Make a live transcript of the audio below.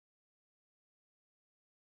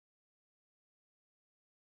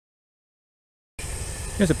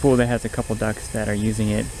Here's a pool that has a couple ducks that are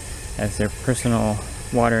using it as their personal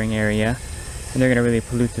watering area, and they're going to really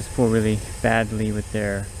pollute this pool really badly with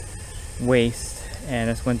their waste. And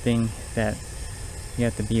that's one thing that you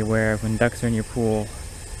have to be aware of when ducks are in your pool.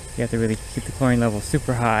 You have to really keep the chlorine level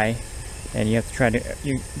super high, and you have to try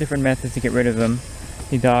different methods to get rid of them.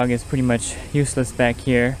 The dog is pretty much useless back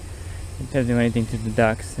here. It doesn't do anything to the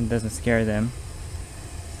ducks and doesn't scare them.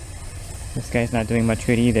 This guy's not doing much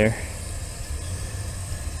good either.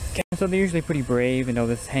 Okay, so they're usually pretty brave and they'll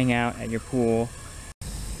just hang out at your pool.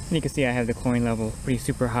 And you can see I have the chlorine level pretty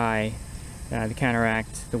super high to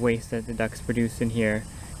counteract the waste that the ducks produce in here.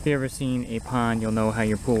 If you've ever seen a pond, you'll know how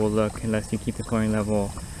your pool will look unless you keep the chlorine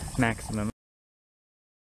level maximum.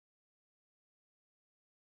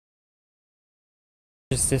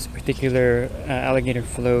 Just this particular alligator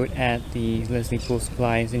float at the Leslie Pool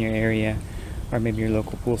Supplies in your area, or maybe your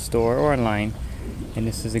local pool store or online. And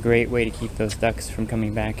this is a great way to keep those ducks from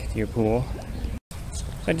coming back to your pool. So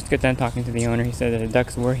I just got done talking to the owner. He said that the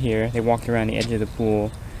ducks were here. They walked around the edge of the pool,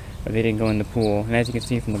 but they didn't go in the pool. And as you can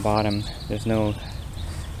see from the bottom, there's no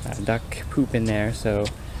duck poop in there. So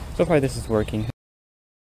far this is working.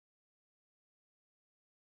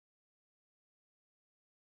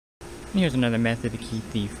 And here's another method to keep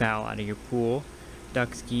the fowl out of your pool.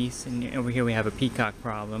 Ducks, geese, and over here we have a peacock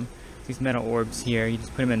problem. These metal orbs here, you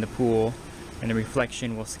just put them in the pool and the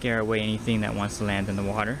reflection will scare away anything that wants to land in the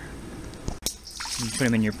water. You put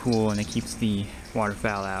them in your pool and it keeps the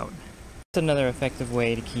waterfowl out. That's another effective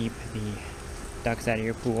way to keep the ducks out of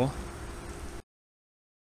your pool.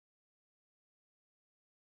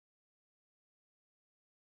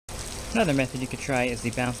 Another method you could try is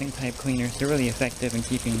the bouncing type cleaners. They're really effective in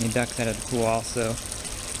keeping the ducks out of the pool also.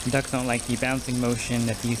 The ducks don't like the bouncing motion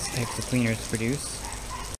that these types of cleaners produce.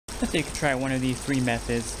 So you could try one of these 3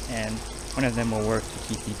 methods and one of them will work to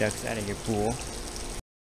keep the ducks out of your pool.